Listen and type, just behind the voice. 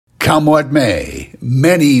Come what may,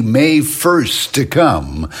 many May 1st to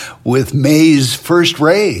come, with May's first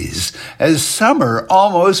rays, as summer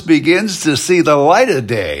almost begins to see the light of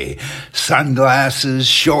day. Sunglasses,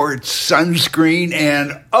 shorts, sunscreen,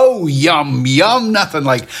 and oh, yum, nothing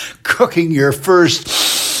like cooking your first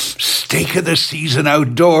steak of the season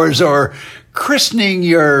outdoors or christening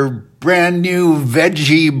your brand new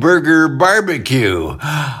veggie burger barbecue.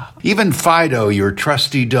 Even Fido, your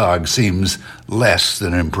trusty dog, seems less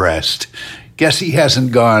than impressed. Guess he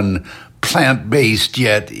hasn't gone plant-based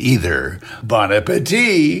yet either. Bon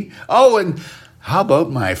appetit. Oh, and how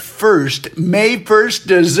about my first May 1st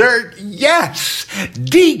dessert? Yes!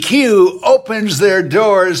 DQ opens their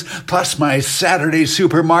doors, plus my Saturday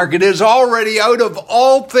supermarket is already out of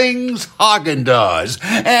all things Haagen-Dazs.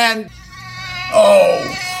 And,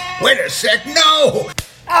 oh, wait a sec, no!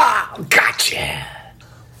 Ah, gotcha!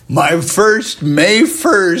 My first May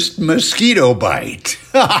 1st mosquito bite.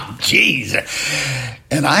 Jeez.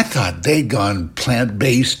 And I thought they'd gone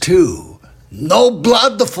plant-based too. No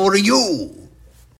blood for you.